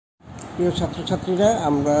প্রিয় ছাত্রছাত্রীরা,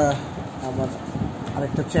 আমরা আবার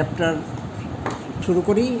আরেকটা চ্যাপ্টার শুরু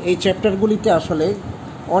করি। এই চ্যাপ্টারগুলিতে আসলে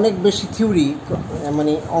অনেক বেশি থিওরি,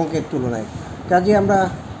 মানে অঙ্কের তুলনায়। কাজে আমরা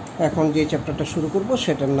এখন যে চ্যাপ্টারটা শুরু করব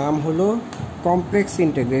সেটার নাম হলো কমপ্লেক্স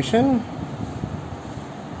ইন্টিগ্রেশন।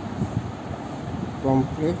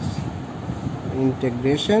 কমপ্লেক্স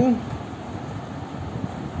ইন্টিগ্রেশন,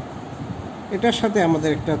 এটার সাথে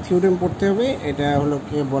আমাদের একটা থিওরেম পড়তে হবে। এটা হলো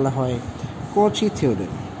কে বলা হয় Cauchy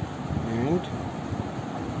theorem and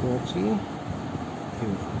Cauchy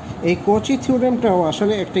theorem। এই Cauchy theoremটাও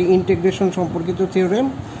আসলে একটা ইন্টিগ্রেশন সম্পর্কিত থিওরেম।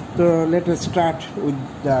 তো let us start with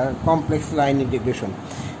the complex line integration.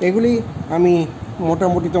 এগুলি আমি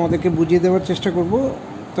মোটামুটি তোমাদেরকে বুঝিয়ে দেওয়ার চেষ্টা করব,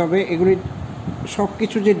 তবে এগুলি সব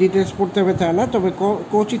কিছু যে ডিটেলস পড়তে হবে তা না, তবে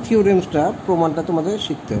Cauchy থিওরেমসটা প্রমাণটা তোমাদের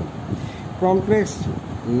শিখতে হবে। কমপ্লেক্স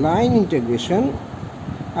লাইন ইন্টিগ্রেশন,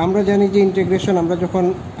 আমরা জানি যে ইন্টিগ্রেশন আমরা যখন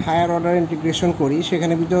হায়ার অর্ডার ইন্টিগ্রেশন করি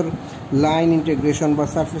সেখানে ভিতর লাইন ইন্টিগ্রেশন বা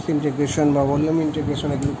সারফেস ইন্টিগ্রেশন বা ভলিউম ইন্টিগ্রেশন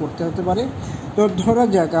এগুলো করতে হতে পারে। তো ধরা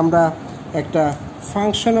যাক আমরা একটা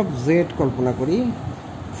ফাংশন অফ জেড কল্পনা করি।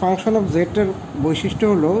 ফাংশন অফ জেডটার বৈশিষ্ট্য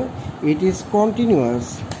হলো it is continuous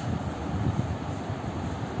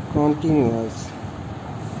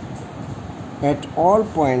at all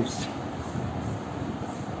points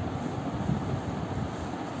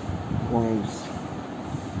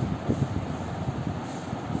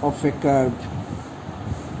of a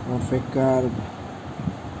curve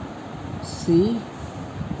C।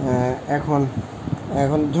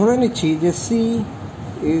 এখন ধরে নিচ্ছি যে C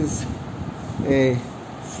is a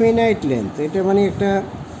finite length। এটা মানে একটা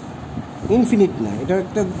ইনফিনিট না, এটা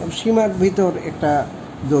একটা সীমার ভিতর একটা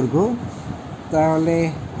দৈর্ঘ্য। তাহলে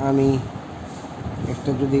আমি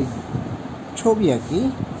একটা যদি ছবি আঁকি,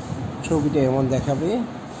 ছবিটা এমন দেখাবে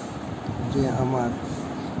যে আমার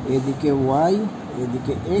এদিকে ওয়াই,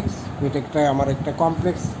 এদিকে এক্স, এটা একটা আমার একটা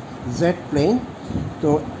কমপ্লেক্স জেড প্লেন। তো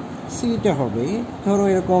সিটা হবে ধরো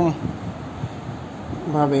এরকম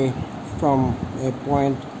ভাবে from a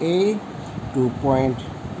point A two point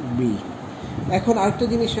B. এখন আরেকটা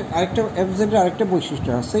জিনিস, আরেকটা এফজেডের আরেকটা বৈশিষ্ট্য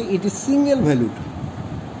আছে, ইট ইজ সিঙ্গেল ভ্যালুড।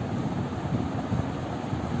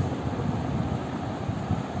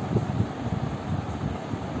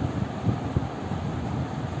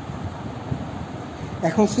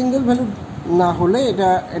 এখন সিঙ্গেল ভ্যালু না হলে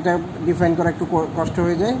এটা ডিফাইন করা একটু কষ্ট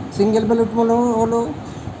হয়ে যায়। সিঙ্গেল ভ্যালু হলো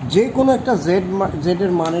যে কোনো একটা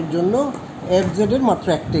জেডের মানের জন্য এফ জেডের মাত্র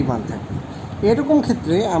একটাই মান থাকবে। এরকম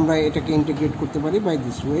ক্ষেত্রে আমরা এটাকে ইন্টিগ্রেট করতে পারি by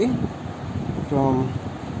this way, from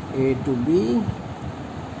a two B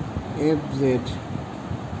F Z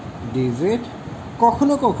DZ.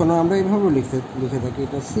 কখনো কখনো আমরা এইভাবে লিখে থাকি,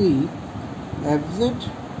 এটা C F Z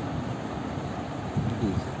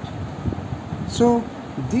DZ. So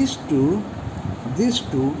these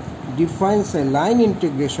two defines a line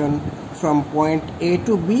integration from point A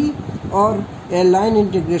to B or a line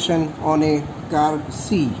integration on a curve C।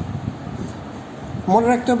 মনে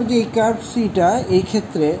রাখতে হবে যে এই কার্ভ সিটা এই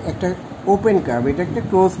ক্ষেত্রে একটা ওপেন কার্ভ, এটা একটা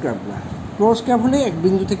ক্লোজ কার্ভ না। ক্লোজ কার্ভ হলে এক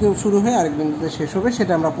বিন্দু থেকে শুরু হয়ে আরেক বিন্দুতে শেষ হবে,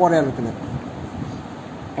 সেটা আমরা পরে আলোচনা করব।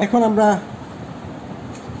 এখন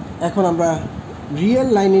আমরা রিয়েল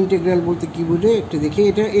লাইন ইন্টিগ্রাল বলতে কী বুঝে একটু দেখি।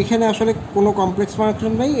 এটা এখানে আসলে কোনো কমপ্লেক্স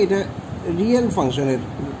ফাংশন নেই, এটা রিয়েল ফাংশনের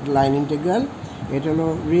লাইন ইন্টিগ্রাল। এটা হলো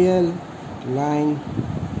রিয়েল লাইন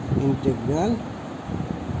ইন্টিগ্রাল।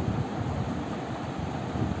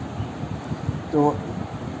 তো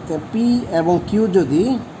পি এবং কিউ যদি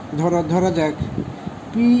ধরা যাক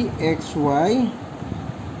পি এক্স ওয়াই,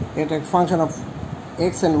 এটা function of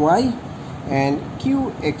x and Y, and Q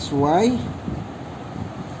x Y,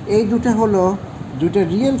 এই দুটা হলো দুটা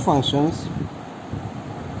real functions,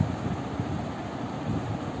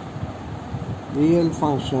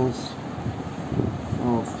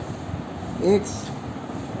 of x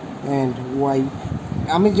and Y.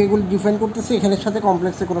 আমি যেগুলো ডিফাইন করতেছি এখানের সাথে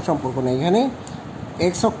কমপ্লেক্সের কোনো সম্পর্ক নেই। এখানে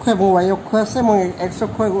এক্স অক্ষ এবং ওয়াই অক্ষ আছে, এবং এক্স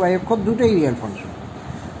অক্ষ এবং ওয়াই অক্ষ দুটোই রিয়েল ফাংশন।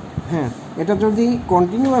 হ্যাঁ, এটা যদি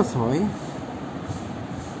কন্টিনিউয়াস হয়,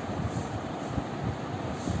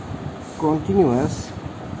 continuous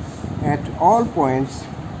at all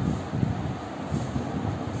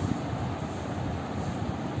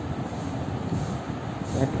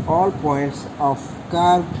points of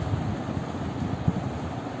curve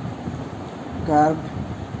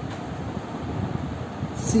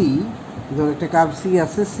C। ধর একটা কার্ভ C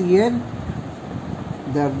আছে, C এর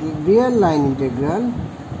the real line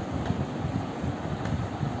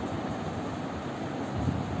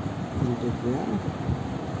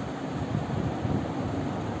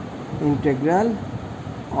integral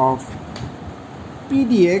of p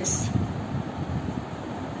dx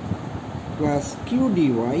plus q dy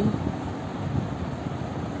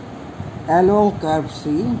along curve C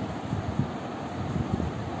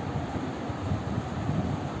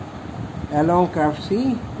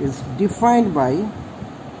is defined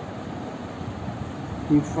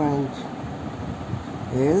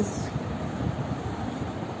as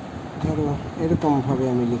ধরো এরকম ভাবে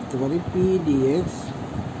আমি লিখতে পারি p dx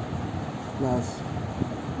plus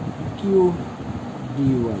q dy।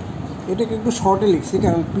 এটাকে একটু শর্টে লিখছি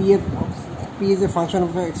কারণ p is a function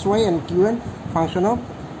of xy and q a function of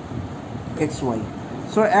xy।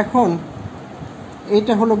 So এখন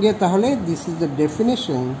এটা হলো গিয়ে তাহলে this is the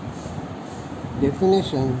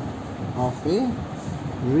definition of a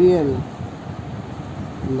real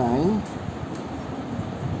line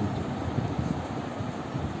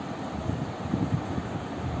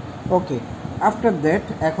okay. After that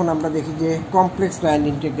এখন আমরা দেখি যে কমপ্লেক্স লাইন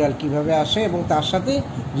ইন্টিগ্রাল কিভাবে আসে এবং তার সাথে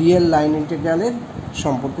রিয়েল লাইন ইন্টিগ্রালের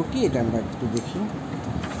সম্পর্ক কি এটা আমরা একটু দেখি।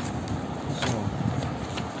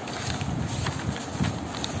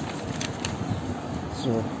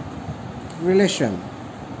 So relation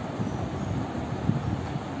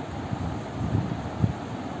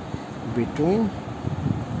between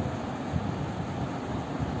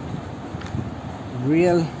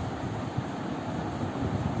real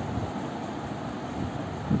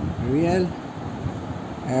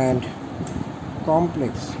and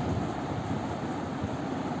complex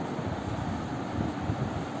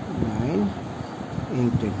line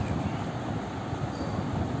integral।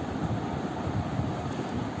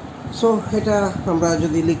 So এটা আমরা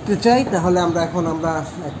যদি লিখতে চাই তাহলে আমরা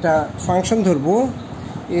একটা ফাংশন ধরবো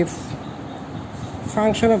if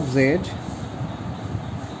function of z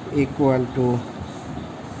equal to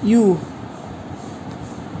u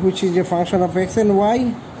which is a function of x and y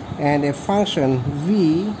and a function v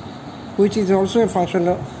which is also a function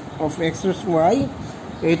of x and y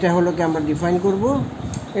এটা হলো কি আমরা ডিফাইন করব।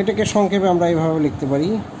 এটাকে সংক্ষেপে আমরা এইভাবে লিখতে পারি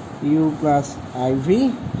u plus iv।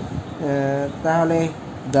 তাহলে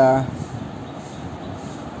the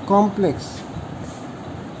complex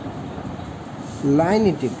line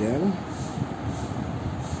integral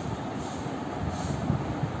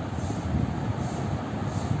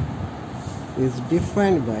is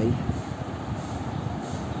defined by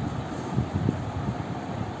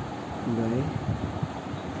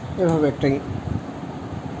এভাবে একটা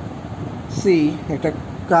c একটা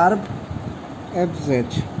কার্ভ fz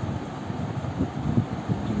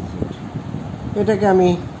এটাকে আমি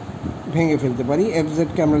ভেঙে ফেলতে পারি। fz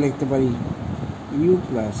কে আমরা লিখতে পারি u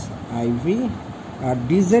plus iv আর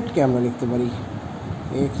dz কে আমরা লিখতে পারি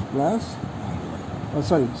x plus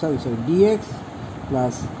iy dx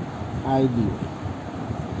plus idy।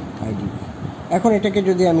 এখন এটাকে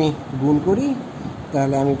যদি আমি গুণ করি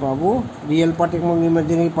তাহলে আমি পাবো রিয়েল পার্ট এবং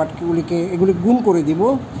ইমাজিনারি পার্টগুলিকে এগুলি গুণ করে দিব।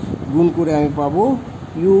 গুণ করে আমি পাবো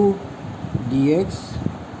u dx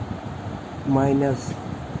minus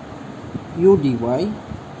u dy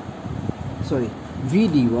v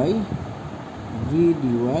dy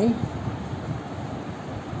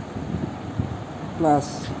plus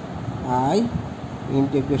I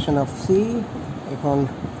integration of c এখন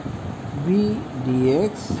v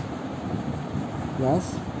dx plus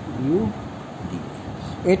u dy।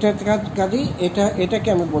 এটাকে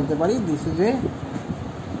আমি বলতে পারি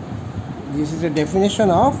this is a definition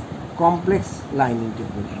of complex line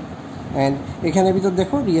integral and এখানে ভিতর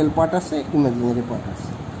দেখো রিয়েল পার্ট আছে ইমাজিনারি পার্ট আছে।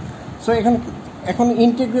 সো এখন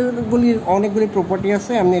ইন্টিগ্রালগুলির অনেকগুলি প্রপার্টি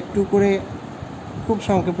আছে আমি একটু করে খুব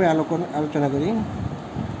সংক্ষেপে আলোচনা করি।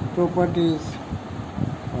 Properties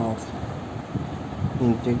of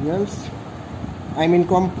integrals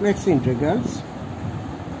complex integrals।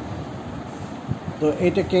 তো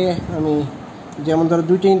এটাকে আমি যেমন ধরো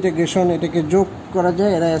দুইটা ইন্টিগ্রেশন এটাকে যোগ করা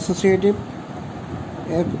যায় এরা associative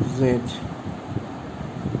fz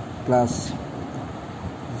plus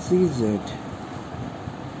cz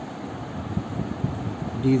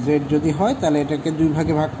dz যদি হয় তাহলে এটাকে দুই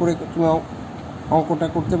ভাগে ভাগ করে তুমি অঙ্কটা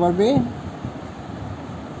করতে পারবে।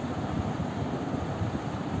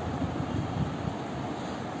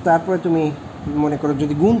 তারপরে তুমি মনে করো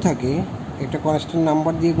যদি গুণ থাকে একটা কনস্ট্যান্ট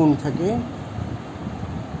নাম্বার দিয়ে গুণ থাকে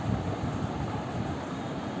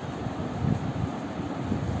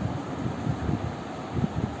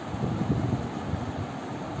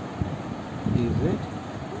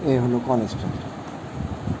এ হলো কনস্ট্যান্ট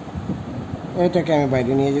এটাকে আমি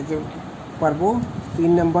বাইরে নিয়ে যেতে পারবো।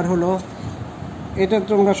 3 নাম্বার হলো এটা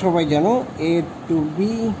তোমরা সবাই জানো a to b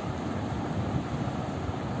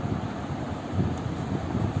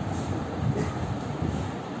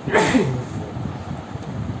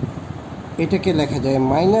এটাকে লেখা যায়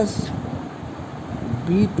minus b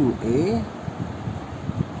to a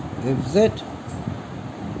fz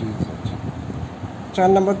dz।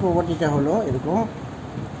 4 নম্বর প্রপার্টিটা হলো এরকম,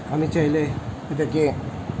 আমি চাইলে এটাকে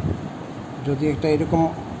যদি একটা এরকম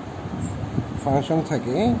ফাংশন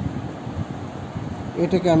থাকে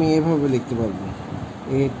এটাকে আমি এভাবে লিখতে পারবো,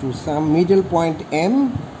 a to some middle point m,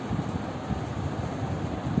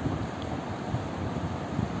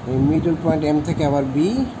 এই মিডল পয়েন্ট m থেকে আবার b,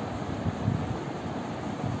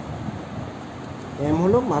 m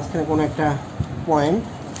হলো মাঝখানে কোনো একটা পয়েন্ট,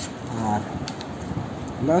 আর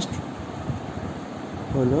লাস্ট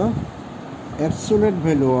হলো absolute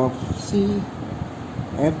value of c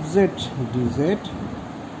fz dz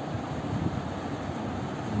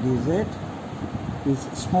is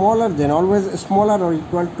smaller than, always smaller or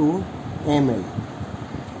equal to ml.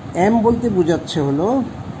 m বলতে বোঝাচ্ছে হলো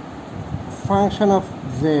ফাংশন অফ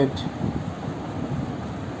z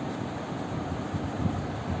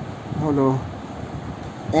হলো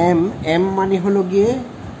m মানে হলো গিয়ে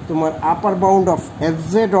তোমার আপার bound of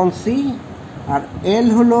fz on c, R l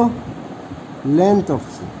হলো length of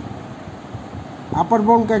c। Upper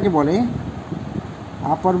bound কাকে বলে?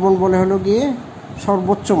 আপার বাউন্ড বলে হলো গিয়ে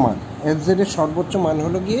সর্বোচ্চ মান, fz এর সর্বোচ্চ মান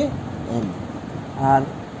হলো গিয়ে m, আর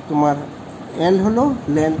তোমার l হলো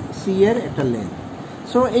লেন্থ, c এর একটা লেন্থ।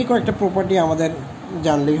 সো এই কয়েকটা প্রপার্টি আমাদের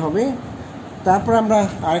জানলেই হবে। তারপর আমরা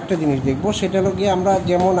আরেকটা জিনিস দেখব, সেটা হলো গিয়ে আমরা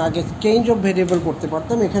যেমন আগে চেঞ্জ অফ ভেরিয়েবল করতে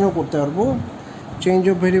পারতাম, এখানেও করতে পারবো। চেঞ্জ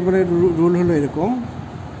অফ ভেরিয়েবলের রুল হলো এরকম,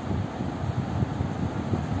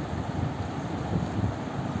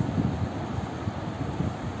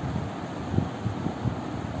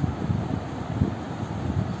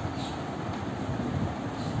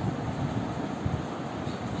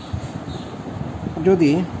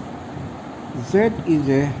 যদি z is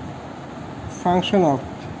a function of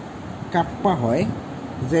kappa হয়,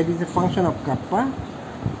 z is a function of kappa,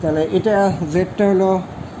 তাহলে এটা zটা হলো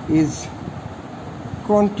is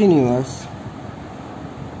continuous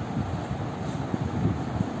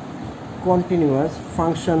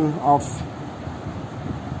function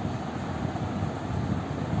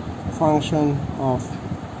of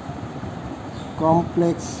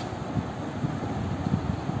complex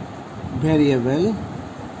variable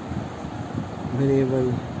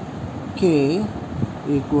k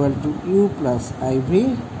equal to u plus iv।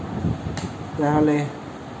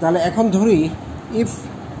 তাহলে এখন ধরি if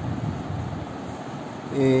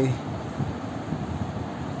a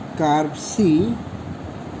curve c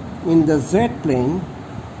in the z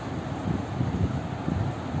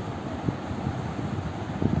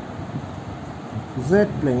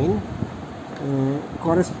plane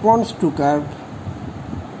corresponds to curve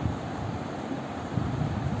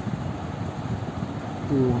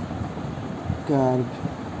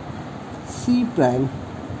C prime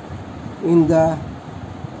in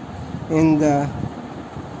the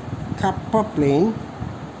kappa plane,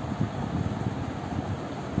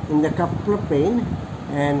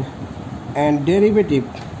 and derivative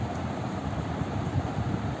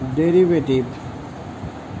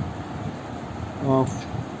of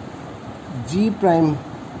g prime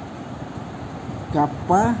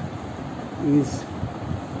kappa is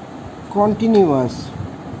continuous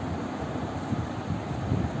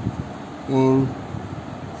in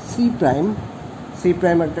c prime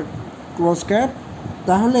একটা close curve,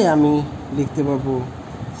 তাহলে আমি লিখতে পারবো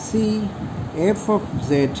c f of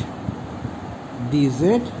z dz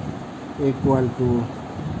equal to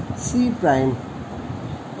c prime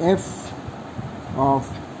f of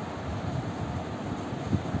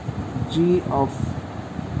g of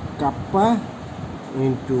kappa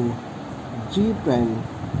into g prime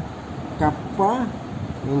kappa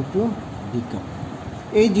into d kappa।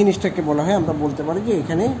 এই জিনিসটাকে বলা হয়, আমরা বলতে পারি যে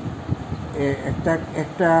এখানে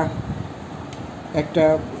একটা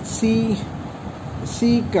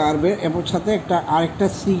সি কার্ভের এবং সাথে আরেকটা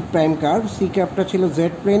সি প্রাইম কার্ভ, সি কার্ভটা ছিল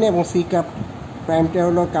জেড প্লেনে এবং সি কার্ভ প্রাইমটা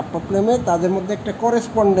হলো কাপ্পা প্লেনে, তাদের মধ্যে একটা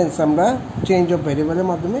করেসপন্ডেন্স আমরা চেঞ্জ অফ ভেরিয়েবলের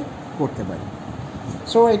মাধ্যমে করতে পারি।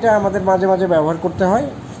 সো এটা আমাদের মাঝে মাঝে ব্যবহার করতে হয়।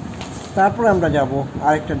 তারপর আমরা যাব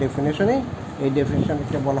আরেকটা ডেফিনেশনে, এই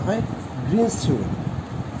ডেফিনেশনটা বলা হয় গ্রিনস থিওরেম।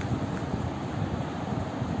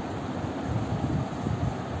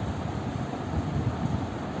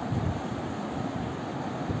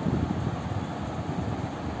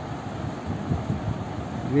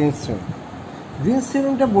 গ্রিনস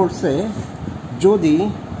থিওরেমটা বলছে যদি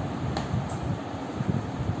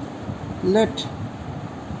let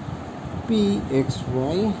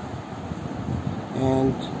pxy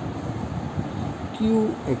and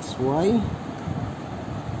qxy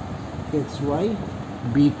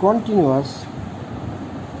be continuous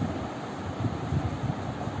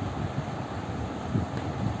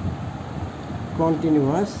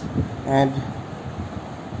and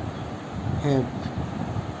have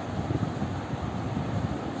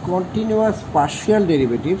continuous partial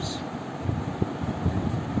derivatives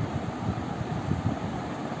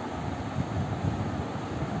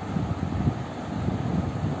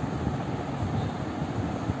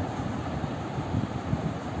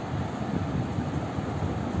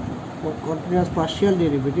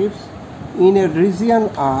in a region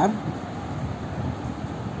R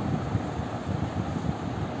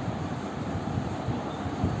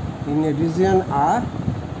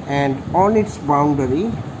and on its boundary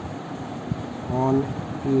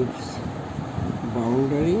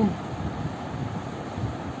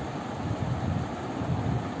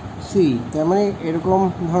C, তার মানে এরকম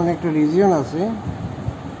ধরনের একটা রিজিয়ন আছে,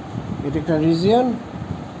 এটা একটা রিজিয়ন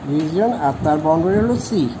আর তার বাউন্ডারি হলো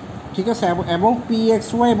সি, ঠিক আছে, এবং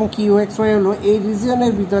PXY এবং QXY হলো এই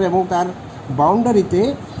রিজিয়নের ভিতরে এবং তার বাউন্ডারিতে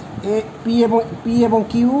পি এবং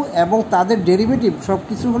কিউ এবং তাদের ডেরিভেটিভ সব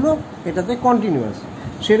কিছু হলো এটাতে কন্টিনিউয়াস।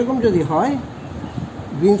 সেরকম যদি হয়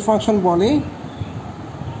গ্রিনস ফাংশন বলে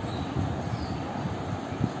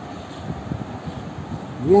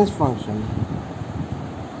Greens function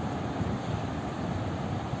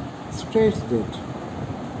states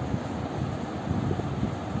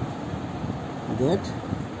that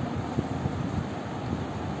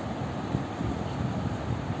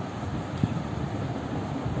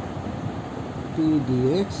P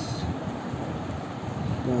dx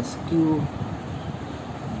plus Q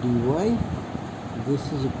dy, this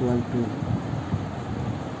is equal to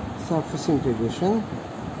surface integration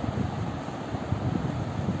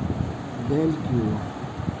del Q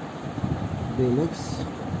del x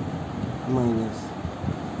minus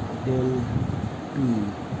del P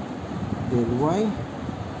del y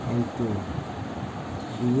into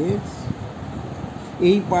dx।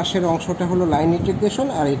 এই পাশের অংশটা হলো লাইন ইন্টিগ্রেশন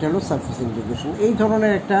আর এটা হলো সারফেস ইন্টিগ্রেশন। এই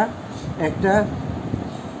ধরনের একটা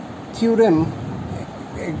থিওরেম,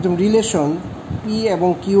 একদম রিলেশন পি এবং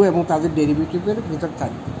কিউ এবং তাদের ডেরিভেটিভের ভিতর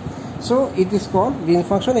থাকে। So it is called green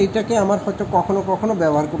function. এইটাকে আমার হয়তো কখনো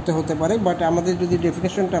ব্যবহার করতে হতে পারে, বাট আমাদের যদি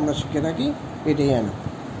ডেফিনেশনটা আমরা শিখে রাখি এটাই আনা।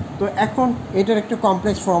 তো এখন এটার একটা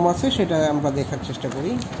কমপ্লেক্স ফর্ম আছে, সেটা আমরা দেখার চেষ্টা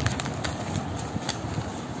করি।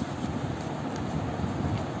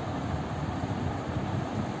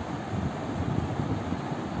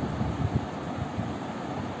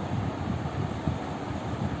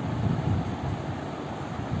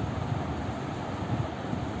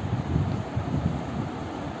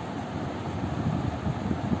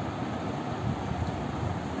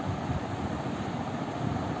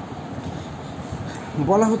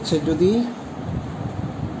 বলা হচ্ছে যদি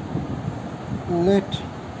let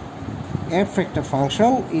f একটা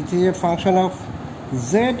function, it is a function of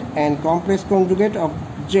z and complex conjugate of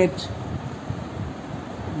z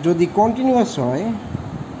যদি কন্টিনিউয়াস হয়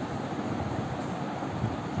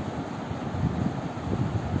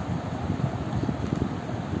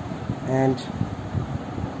and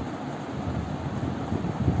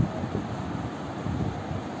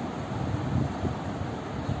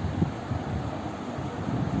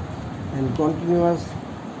continuous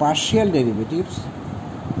partial derivatives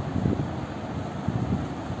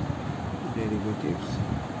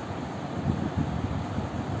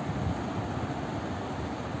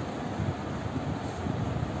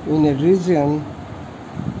in a region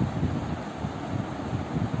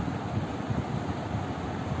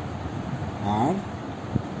R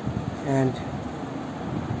and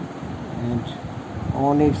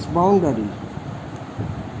on its boundary,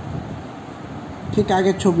 ঠিক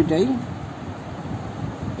আগের ছবিটাই,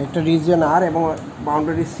 একটা রিজিয়ন আর এবং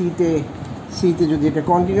বাউন্ডারি সিতে যদি এটা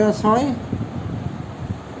কন্টিনিউয়াস হয়,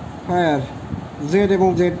 হ্যাঁ জেড এবং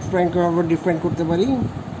জেড প্রাইমকে আমরা ডিফাইন করতে পারি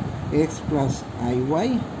x plus I Y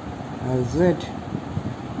R Z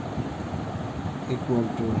equal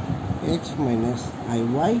to x minus I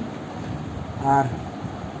Y, R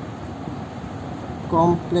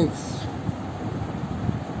complex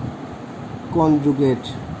conjugate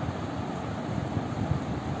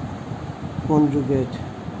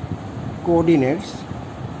coordinates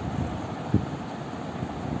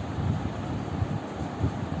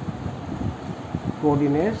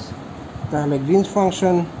তাহলে Greens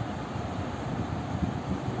function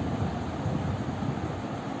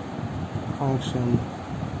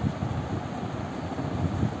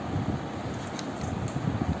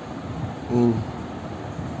in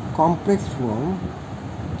complex form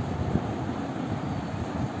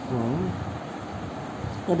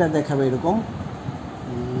এটা দেখাবে এরকম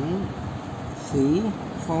C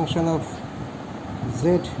function of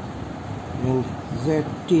Z and z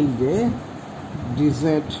tilde dz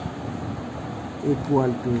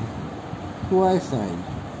equal to twice I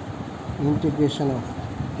integration of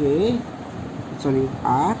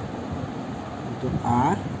r into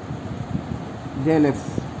r del f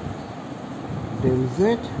del z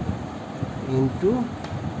into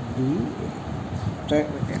D.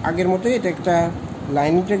 আগের মতোই এটা একটা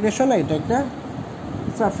line integration, আর এটা একটা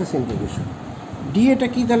সারফেস ইন্টিগ্রেশন। ডি এটা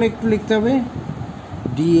কি তাহলে একটু লিখতে হবে,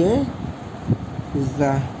 D A is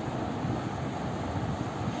the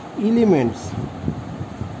elements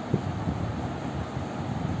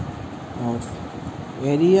of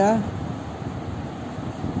area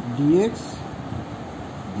dx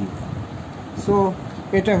D. So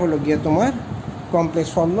এটা হলো গিয়ে তোমার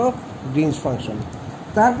complex form of Greens function.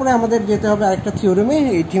 তারপরে আমাদের যেতে হবে আরেকটা থিওরেমে।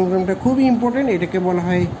 এই থিওরেমটা খুবই ইম্পর্টেন্ট, এটাকে বলা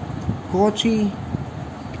হয় কচি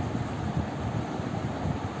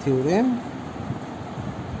থিওরেম।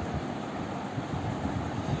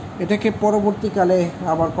 এটাকে পরবর্তীকালে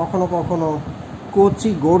আবার কখনো কখনো কচি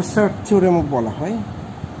গোরসার্ট থিওরেমও বলা হয়,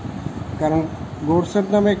 কারণ গোরসার্ট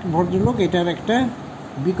নামে এক ভদ্রলোক এটার একটা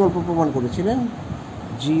বিকল্প প্রমাণ করেছিলেন,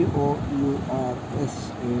 GOURSAT,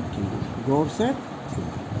 গোরসার্ট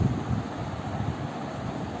থিওরেম।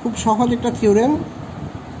 খুব সহজ একটা থিওরেম,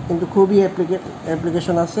 কিন্তু খুবই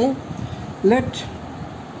অ্যাপ্লিকেশন আছে। Late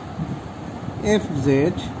FZ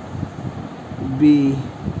be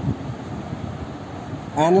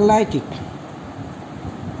analytic।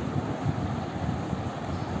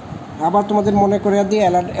 আবার তোমাদের মনে করে দিই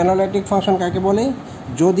অ্যানালাইটিক ফাংশন কাকে বলে।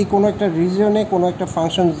 যদি কোনো একটা রিজিয়নে কোনো একটা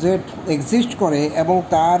ফাংশন z এক্সিস্ট করে এবং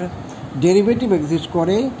তার ডেরিভেটিভ এক্সিস্ট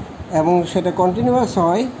করে এবং সেটা কন্টিনিউয়াস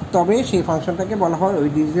হয়, তবে সেই ফাংশনটাকে বলা হয় ওই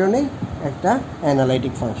রিজিয়নে একটা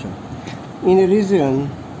analytic function. In a region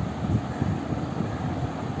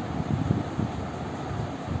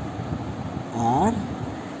R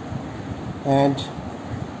and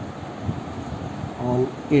on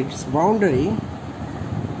its boundary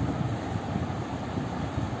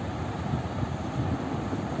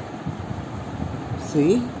C,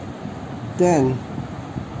 then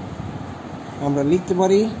আমরা লিখতে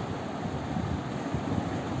পারি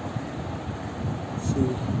C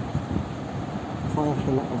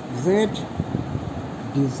function of z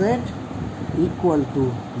dz equal to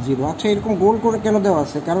 0। আচ্ছা, এরকম গোল করে কেন দেওয়া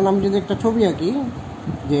আছে? কারণ আমি যদি একটা ছবি আঁকি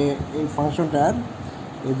যে এই ফাংশনটার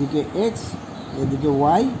এদিকে x এদিকে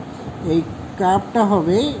y, এই কার্ভটা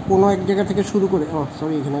হবে কোনো এক জায়গা থেকে শুরু করে,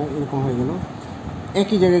 সরি এখানে এরকম হয়ে গেল,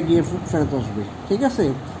 একই জায়গায় গিয়ে ফেরত আসবে, ঠিক আছে?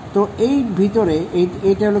 তো এই ভিতরে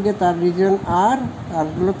এইটা হলো গিয়ে তার রিজিয়ন আর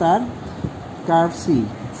হলো তার কার্ভ সি।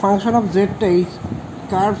 ফাংশন অফ জেডটা এই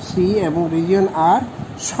কার্ভ সি এবং রিজিয়ন আর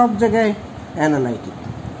সব জায়গায় অ্যানালাইটিক,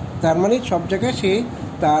 তার মানে সব জায়গায় সে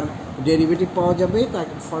তার ডেরিভেটিভ পাওয়া যাবে, তার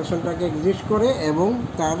ফাংশনটাকে এক্সিস্ট করে এবং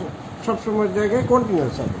তার সবসময় জায়গায়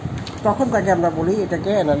কন্টিনিউয়াস হবে, তখন তাকে আমরা বলি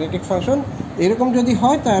এটাকে অ্যানালাইটিক ফাংশন। এরকম যদি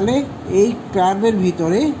হয় তাহলে এই কার্ভের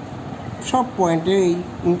ভিতরে সব পয়েন্টে এই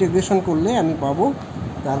ইন্টিগ্রেশন করলে আমি পাবো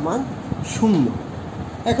তার মান 0।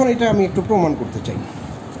 এখন এটা আমি একটু প্রমাণ করতে চাই।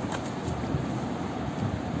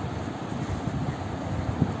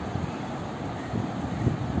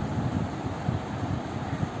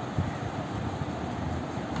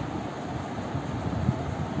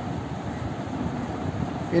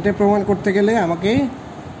 এটা প্রমাণ করতে গেলে আমাকে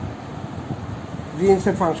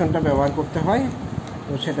গ্রিনসের ফাংশনটা ব্যবহার করতে হয়,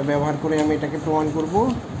 তো সেটা ব্যবহার করে আমি এটাকে প্রমাণ করব।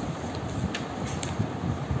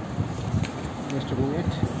 Just a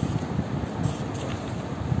minute.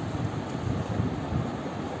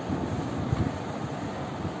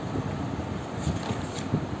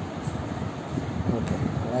 Okay,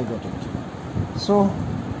 I got it. So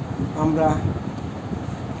আমরা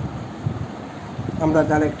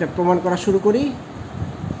তাহলে একটা প্রমাণ করা শুরু করি।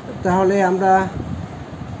 তাহলে আমরা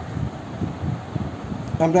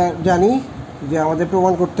জানি যে আমাদের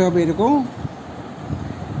প্রমাণ করতে হবে এরকম,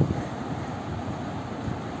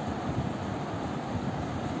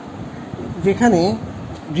 যেখানে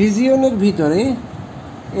রিজিয়নের ভিতরে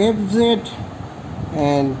fz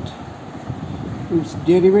and its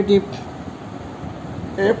derivative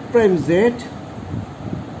f prime z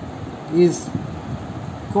is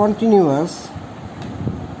continuous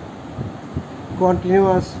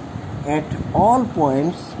at all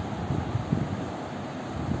points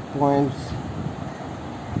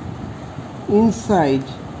inside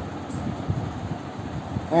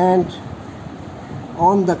and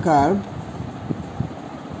on the curve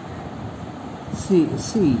C।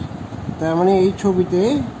 তার মানে এই ছবিতে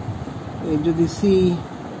যদি C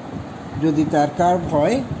যদি তার কার্ভ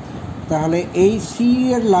হয়, তাহলে এই C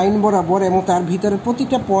এর লাইন বরাবর এবং তার ভিতরে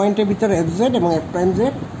প্রতিটা পয়েন্টের ভিতরে fz এবং f prime z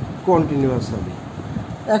কন্টিনিউয়াস হবে।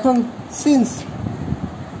 এখন since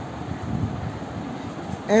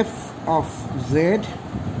f of z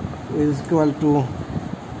is equal to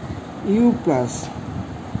u plus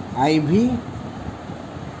iv,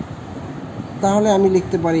 তাহলে আমি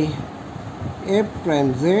লিখতে পারি এফ প্রাইম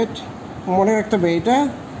জেড, মনে রাখতে হবে এটা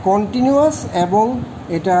কন্টিনিউয়াস এবং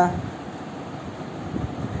এটা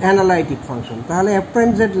অ্যানালাইটিক ফাংশন। তাহলে এফ প্রাইম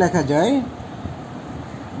জেড লেখা যায়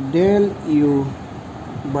del you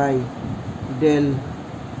by del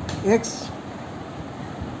x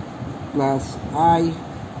plus I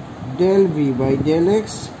del v by del x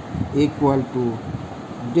equal to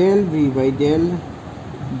del v by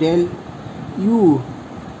del u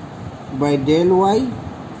by del y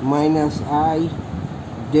minus I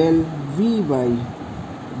del v by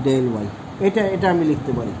del y। এটা আমি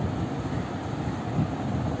লিখতে পারি,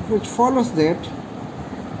 which follows that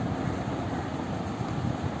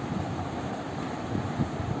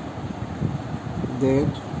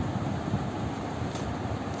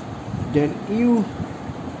del u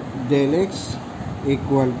del x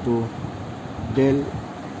equal to del,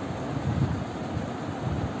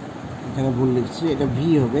 এখানে ভুল লিখছি, এটা v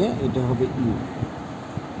হবে, এটা হবে u,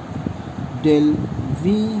 del v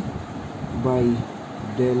by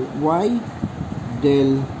del y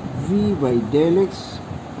del v by del x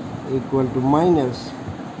equal to minus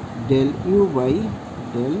del u by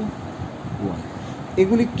del y।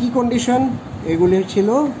 এগুলি কি কন্ডিশন? এগুলি ছিল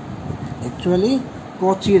অ্যাকচুয়ালি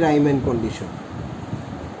কচি-রাইমান কন্ডিশন।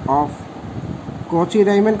 অফ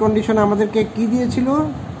কচি-রাইমান কন্ডিশন আমাদেরকে কি দিয়েছিল?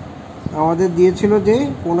 আমাদের দিয়েছিল যে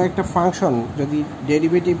কোনো একটা ফাংশন যদি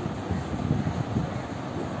ডেরিভেটিভ,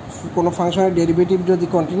 কোনো ফাংশনের ডেরিভেটিভ যদি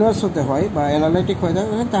কন্টিনিউয়াস হতে হয় বা অ্যানালাইটিক হয়ে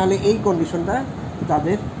থাকে, তাহলে এই কন্ডিশনটা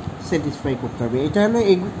তাদের স্যাটিসফাই করতে হবে। এটা হলো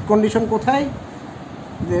এই কন্ডিশন কোথায়?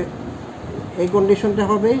 যে এই কন্ডিশনটা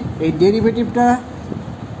হবে এই ডেরিভেটিভটা,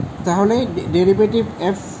 তাহলে derivative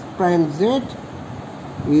F prime Z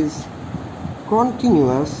is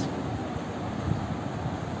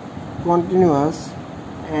continuous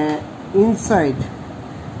inside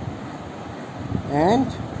and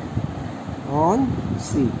on C।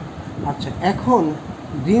 আচ্ছা, এখন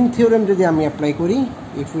গ্রিন থিওরেম যদি আমি অ্যাপ্লাই করি,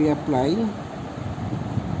 if we apply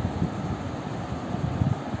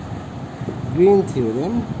green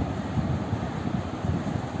theorem,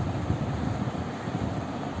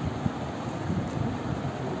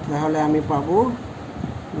 তাহলে আমি পাবো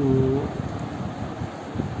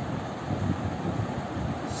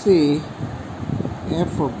C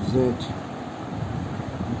f of z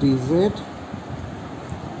dz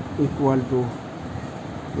equal to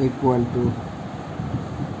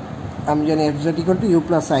আমি জানি f z equal to u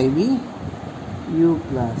plus ib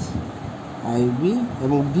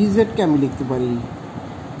এবং dz কে আমি লিখতে পারি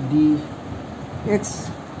dx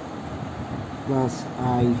plus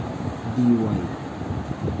I dy।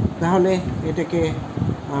 তাহলে এটাকে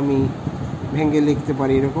আমি ভেঙে লিখতে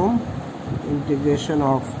পারি এরকম, integration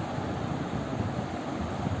of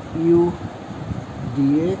u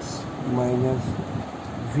dx minus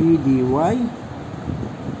v dy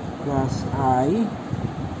plus I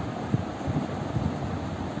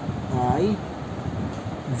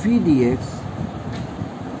v dx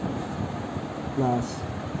plus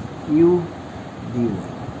u dy।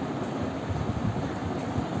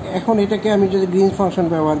 এখন এটাকে আমি যদি গ্রিন ফাংশন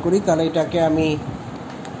ব্যবহার করি, তাহলে এটাকে আমি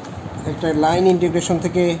একটা লাইন ইন্টিগ্রেশন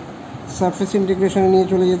থেকে সারফেস ইন্টিগ্রেশনে নিয়ে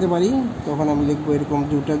চলে যেতে পারি। তখন আমি লিখবো এরকম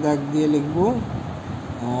দুটো দাগ দিয়ে লিখবো,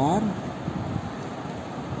 আর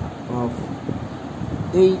অফ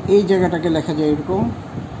এই জায়গাটাকে লেখা যায় এরকম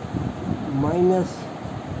minus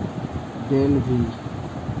del V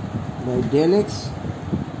by del x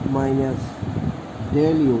minus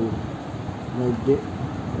del you by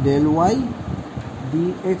del Y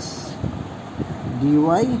dx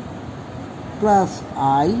dy plus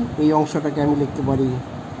I, এই অংশটাকে আমি লিখতে পারি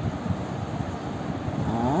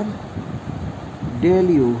আর del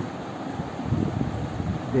you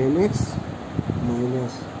del x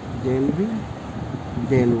minus del V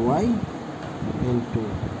del Y into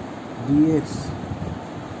dx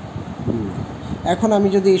dy. এখন আমি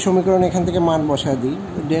যদি এই সমীকরণ এখান থেকে মান বসা দিই,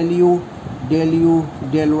 del you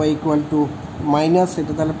del Y equal to minus,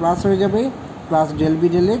 এটা তাহলে প্লাস হয়ে যাবে, plus del B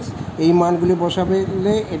del x, এই মানগুলি বসাবে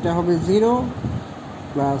এটা হবে 0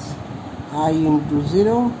 plus I into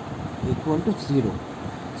 0 equal to 0।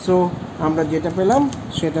 So আমরা যেটা পেলাম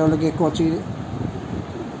সেটা হলো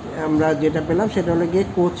গিয়ে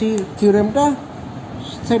কোচির থিওরেমটা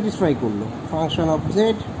স্যাটিসফাই করলো। Function of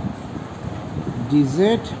Z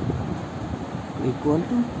DZ equal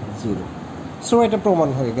to 0। So এটা প্রমাণ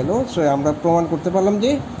হয়ে গেল। সো আমরা প্রমাণ করতে পারলাম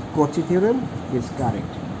যে কোচি থিওরেম ইজ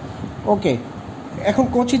কারেক্ট। ওকে, এখন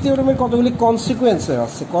কোচি থিওরেমের কতগুলি কনসিকুয়েন্স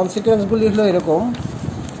আছে। কনসিকুয়েন্সগুলি হলো এরকম,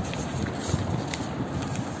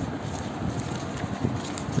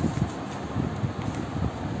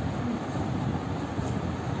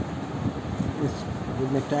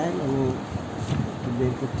 টাইম আমি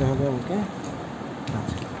বের করতে হবে আমাকে।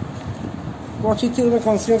 কচি থিওরেমের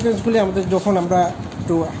কনসিকুয়েন্সগুলি আমাদের যখন আমরা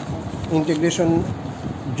একটু ইন্টিগ্রেশন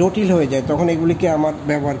জটিল হয়ে যায় তখন এগুলিকে আমার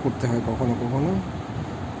ব্যবহার করতে হয় কখনো কখনো।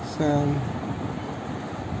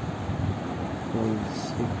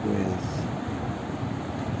 Consequence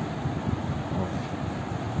of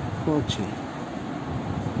Cauchy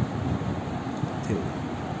theorem.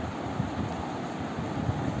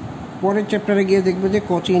 পরের চ্যাপ্টারে গিয়ে দেখবো যে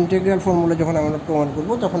কচি ইন্টিগ্রাল ফর্মুলা যখন আমরা প্রমাণ করব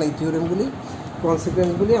তখন এই থিওরেমগুলি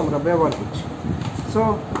কনসিকুয়েন্সগুলি আমরা ব্যবহার করছি। So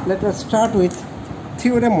let us start with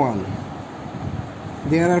theorem 1.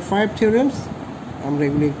 There R 5 theorems. আমরা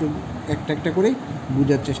এগুলি একটু একটা একটা করে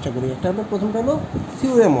বোঝার চেষ্টা করি। একটা হলো, প্রথমটা হলো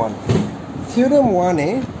থিওরেম 1. থিওরেম 1-এ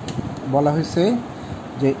বলা হয়েছে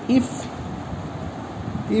যে if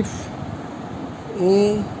A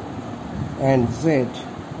and Z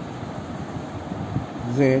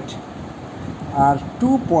are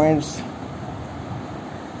 2 points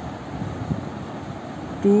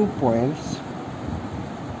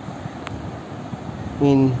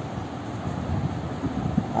in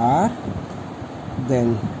R, then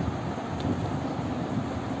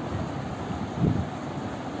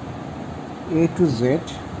A to Z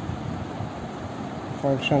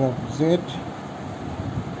function of Z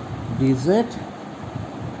dz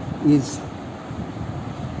is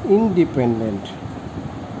independent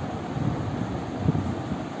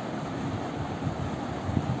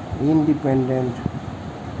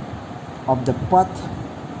of the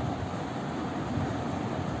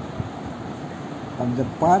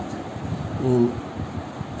path in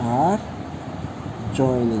R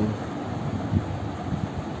joining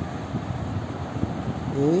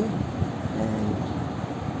A and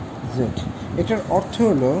Z. এটার অর্থ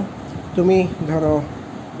হলো, তুমি ধরো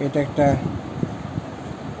এটা একটা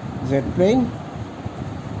জেড প্লেন,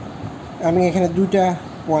 আমি এখানে দুইটা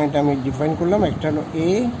পয়েন্ট আমি ডিফাইন করলাম, একটা হলো এ,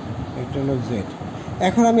 একটা হলো জেড।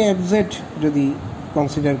 এখন আমি এফ জেড যদি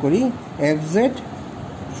কনসিডার করি, F Z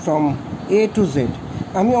from a to Z,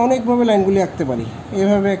 আমি অনেকভাবে লাইনগুলি আঁকতে পারি।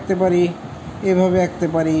 এভাবে আঁকতে পারি, এভাবে আঁকতে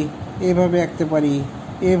পারি, এভাবে আঁকতে পারি,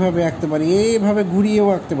 এভাবে আঁকতে পারি, এইভাবে ঘুরিয়েও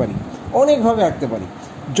আঁকতে পারি, অনেকভাবে আঁকতে পারি।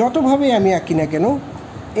 যতভাবে আমি আঁকি না কেন,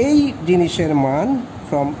 এই জিনিসের মান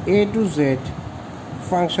from a to Z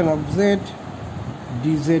function of Z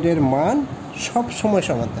ডিজেডের মান সব সময়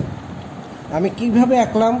সমান থাকে। আমি কিভাবে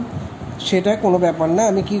আঁকলাম সেটা কোনো ব্যাপার না,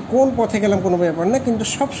 আমি কি কোন পথে গেলাম কোনো ব্যাপার না, কিন্তু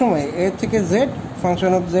সব সময় এ থেকে জেড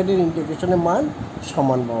ফাংশন অফ জেডের ইন্টিগ্রেশনের মান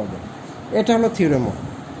সমান পাওয়া যায়। এটা হলো থিওরেম 1।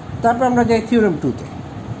 তারপর আমরা যাই থিওরেম 2-তে।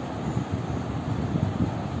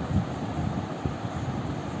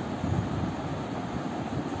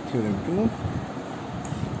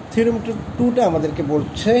 থিওরেম 2টা আমাদেরকে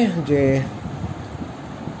বলছে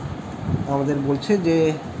যে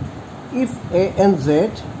if A and Z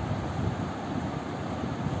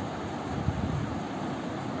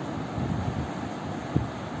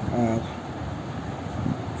are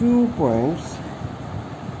 2 points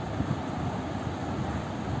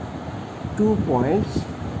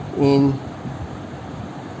in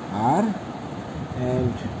R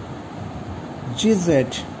and GZ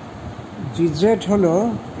হলো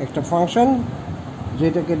একটা ফাংশন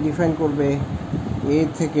যেটাকে ডিফাইন করবে A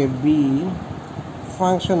থেকে B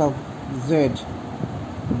function of Z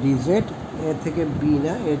dz, A থেকে B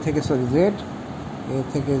না, A থেকে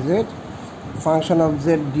Z function of Z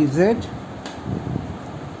dz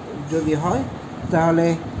যদি হয়, তাহলে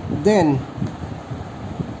দেন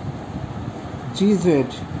GZ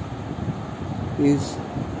is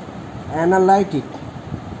analytic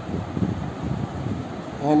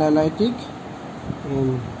in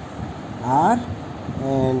R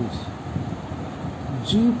and G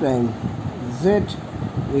prime Z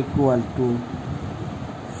equal to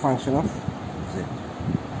function of Z.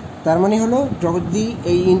 তার মানে হলো, যদি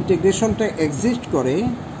এই ইন্টিগ্রেশনটা এক্সিস্ট করে,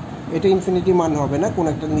 এটা ইনফিনিটি মান হবে না, কোনো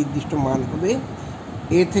একটা নির্দিষ্ট মান হবে।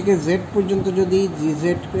 এ থেকে জেড পর্যন্ত যদি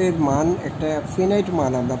জিজেড এর মান একটা ফিনাইট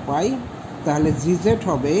মান আমরা পাই, তাহলে জিজেড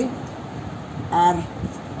হবে আর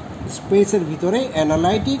স্পেসের ভিতরে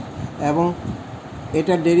অ্যানালাইটিক, এবং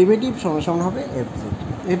এটা ডেরিভেটিভ সমান হবে এফ জেড।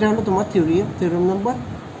 এটা হলো তোমার থিওরেম নাম্বার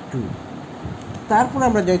 2। তারপর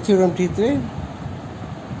আমরা যাই থিওরেম 3-তে।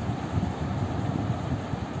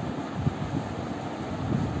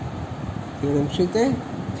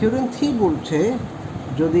 থিওরেম 3 বলছে,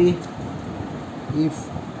 যদি if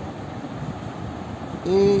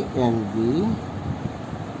A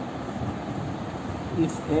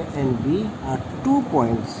and B are 2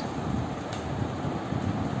 points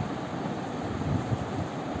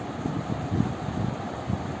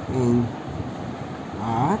in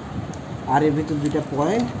R, আর এর ভিতর দুইটা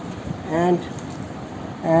পয়েন্ট,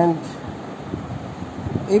 and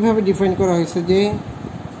এইভাবে ডিফাইন করা হয়েছে যে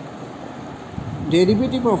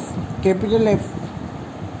derivative of capital F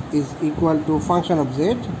is equal to function of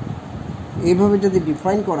Z. এইভাবে যদি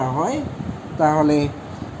ডিফাইন করা হয় তাহলে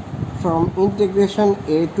from integration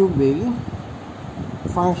A two B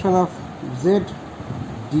function of Z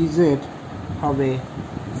DZ হবে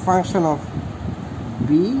function of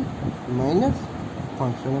B minus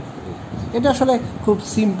function of এ। এটা আসলে খুব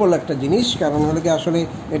সিম্পল একটা জিনিস, কারণ হলো কি আসলে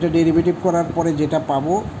এটা ডেরিভেটিভ করার পরে যেটা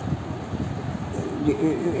পাবো,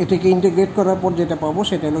 এটাকে ইন্টিগ্রেট করার পর যেটা পাবো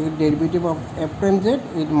সেটা হলো derivative of F prime Z.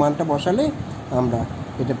 এই মানটা বসালে আমরা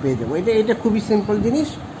এটা পেয়ে যাবো। এটা খুবই সিম্পল জিনিস।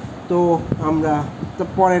 তো আমরা তো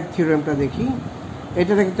পরের থিওরেমটা দেখি।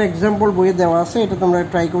 এটার একটা এক্সাম্পল বইয়ে দেওয়া আছে, এটা তোমরা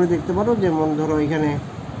ট্রাই করে দেখতে পারো। যেমন ধরো এখানে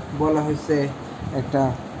বলা হয়েছে একটা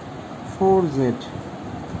 4z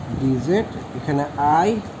dz, এখানে i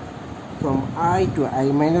from i two i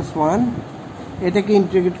minus 1, এটাকে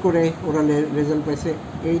ইন্টিগ্রেট করে ওরা রেজাল্ট পাইছে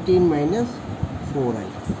 18 মাইনাস 4i।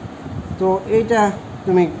 তো এইটা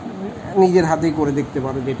তুমি নিজের হাতেই করে দেখতে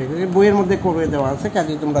পারো, যেটাকে বইয়ের মধ্যে করে দেওয়া আছে,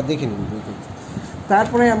 কাজেই তোমরা দেখে নিন বই থেকে।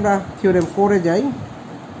 তারপরে আমরা থিওরেম 4-এ যাই।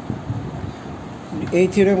 এই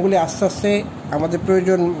থিওরেমগুলি আস্তে আস্তে আমাদের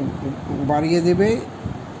প্রয়োজন বাড়িয়ে দেবে,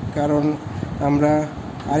 কারণ আমরা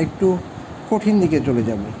আরেকটু কঠিন দিকে চলে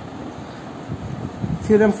যাব।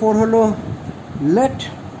 থিওরেম 4 হলো late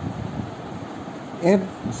F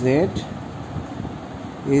Z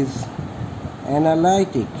is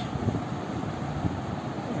analytic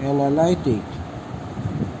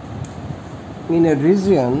in a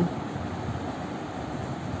region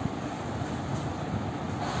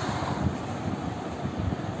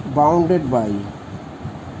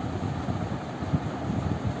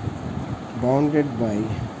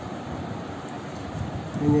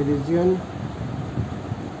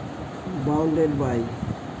bounded by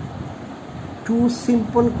two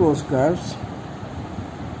simple closed curves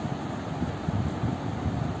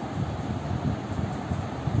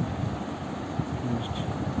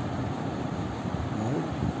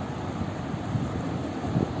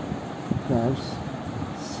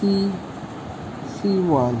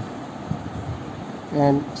C1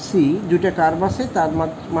 and C, দুইটা কার্ভ আছে, তার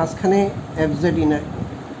মাঝখানে FZ in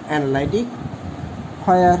analytic,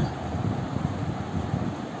 where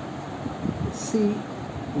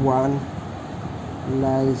C1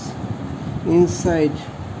 lies inside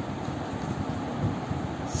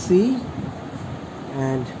C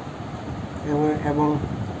and এবং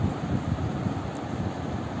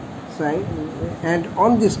side and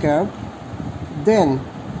on this curve, then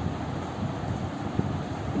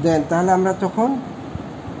তাহলে আমরা তখন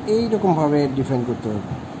এইরকমভাবে define করতে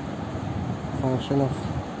হবে function of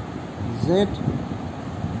Z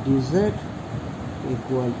DZ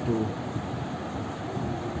equal to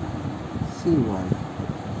C1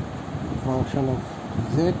 function of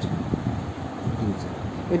Z DZ.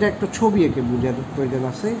 এটা একটা ছবি এঁকে বোঝার প্রয়োজন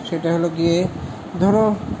আছে। সেটা হলো গিয়ে ধরো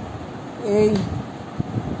এই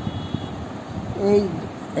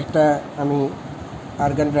একটা আমি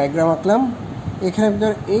আর্গান ডায়াগ্রাম আঁকলাম। এখানে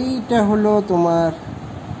ধর এইটা হলো তোমার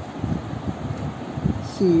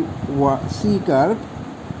সি কার্ভ,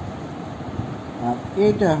 আর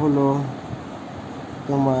এইটা হলো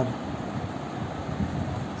তোমার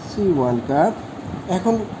C1 কার্ভ।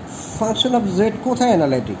 এখন ফাংশন অফ জেড কোথায়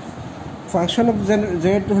অ্যানালাইটিক? ফাংশন অফ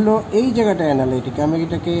জেড হলো এই জায়গাটা অ্যানালাইটিক।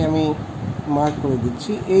 এটাকে আমি মার্ক করে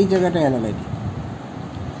দিচ্ছি, এই জায়গাটা অ্যানালাইটিক।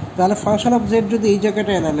 তাহলে ফাংশন অফ জেড যদি এই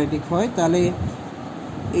জায়গাটা অ্যানালাইটিক হয়, তাহলে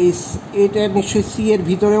এটা নিশ্চয়ই সি এর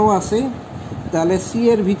ভিতরেও আছে। তাহলে সি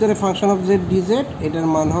এর ভিতরে ফাংশন অফ জেড ডিজেড, এটার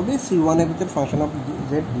মান হবে C1 এর ভিতরে ফাংশন অফ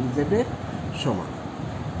জেড ডিজেডের সমান।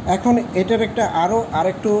 এখন এটার একটা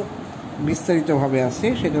আরেকটু বিস্তারিতভাবে আছে,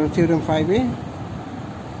 সেটা হচ্ছে থিওরেম 5-এ।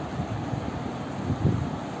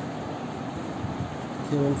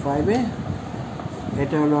 থিওরেম 5-এ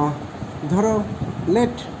এটা হলো ধরো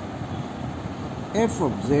late F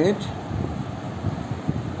of Z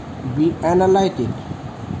B analytic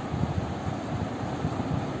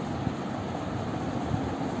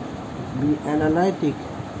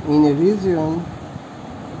in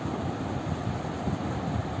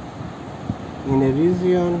a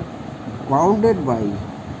region bounded by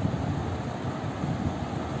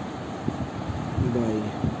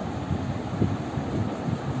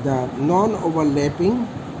the non-overlapping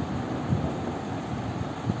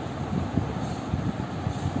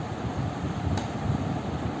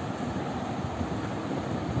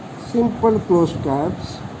simple closed curves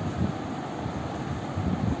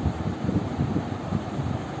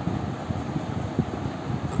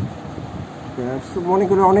মনে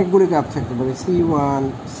করে অনেকগুলি কার্ভ থাকতে পারে, C1,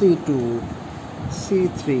 C2,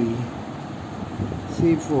 C3,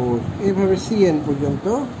 C4 এইভাবে CN পর্যন্ত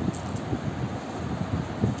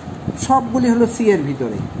সবগুলি হলো C এর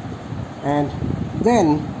ভিতরে। অ্যান্ড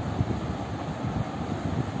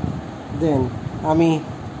দেন আমি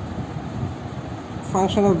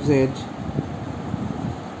function of z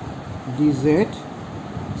dz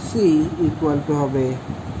c equal to হবে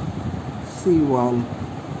C1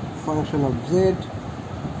 function of z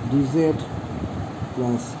dz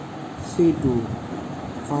plus C2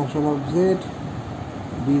 function of z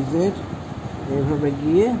dz এইভাবে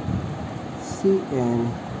গিয়ে Cn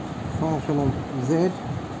function of z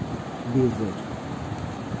dz।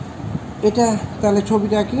 এটা তাহলে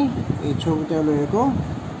ছবিটা কি? এই ছবিটা হলো এরকম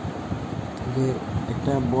যে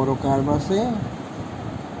একটা বড় কার্ভ আছে,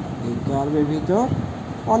 এই কার্ভের ভিতর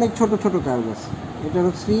অনেক ছোট ছোট কার্ভ আছে। এটা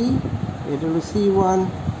হলো C, এটা হলো C1,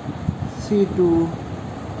 C2,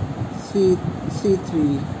 C3,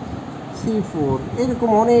 C4, এরকম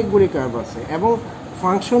অনেকগুলি কার্ভ আছে। এবং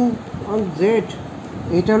ফাংশন অন জেড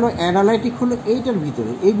এটা হলো অ্যানালাইটিক হলো এইটার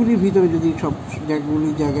ভিতরে, এইগুলির ভিতরে যদি সব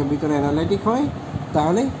জায়গার ভিতরে অ্যানালাইটিক হয়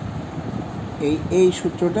তাহলে এই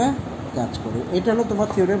সূত্রটা কাজ করে। এটা হলো তোমার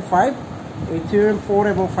থিওরেম 5। এই থিওরেম 4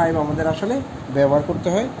 এবং 5 আমাদের আসলে ব্যবহার করতে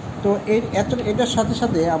হয়। তো এটার সাথে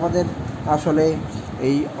সাথে আমাদের আসলে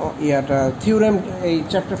এই থিওরেম, এই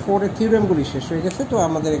চ্যাপ্টার 4-এর থিওরেমগুলি শেষ হয়ে গেছে। তো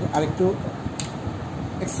আমাদের আরেকটু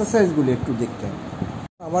এক্সারসাইজগুলি একটু দেখতে হবে।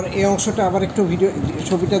 আবার এই অংশটা আবার একটু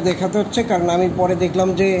ছবিটা দেখাতে হচ্ছে, কারণ আমি পরে দেখলাম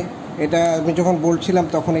যে এটা আমি যখন বলছিলাম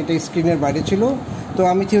তখন এটা স্ক্রিনের বাইরে ছিল। তো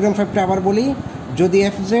আমি থিওরেম 5টা আবার বলি। যদি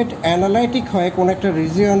fz অ্যানালাইটিক হয় কোনো একটা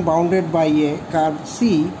region bounded by a curve C,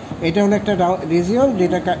 এটা হলো একটা রিজিয়ন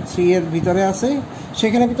যেটা C এর ভিতরে আছে,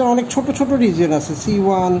 সেখানে ভিতরে অনেক ছোট ছোট রিজিয়ন আছে,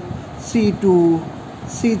 C1, C2,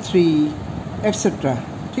 C3 এটসেট্রা।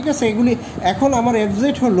 ঠিক আছে, এগুলি এখন আমার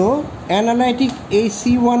fz হলো অ্যানালাইটিক এই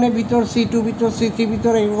C1-এর ভিতর, C2 ভিতর, C3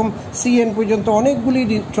 ভিতর, এরকম Cn পর্যন্ত অনেকগুলি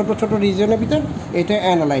ছোট ছোট রিজিয়নের ভিতর এটা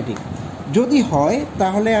অ্যানালাইটিক যদি হয়,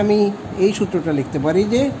 তাহলে আমি এই সূত্রটা লিখতে পারি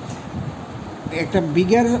যে একটা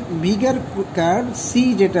বিগার কার্ভ C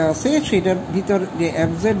যেটা আছে সেটার ভিতর যে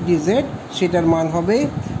fz dz সেটার মান হবে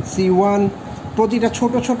C1 প্রতিটা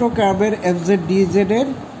ছোট ছোট কার্ভের fz dz এর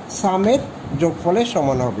সামের যোগফলের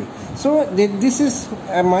সমান হবে। So this is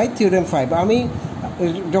my theorem 5। আমি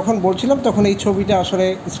যখন বলছিলাম তখন এই ছবিটা আসলে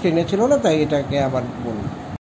স্ক্রিনে ছিল না, তাই এটাকে আবার বললাম।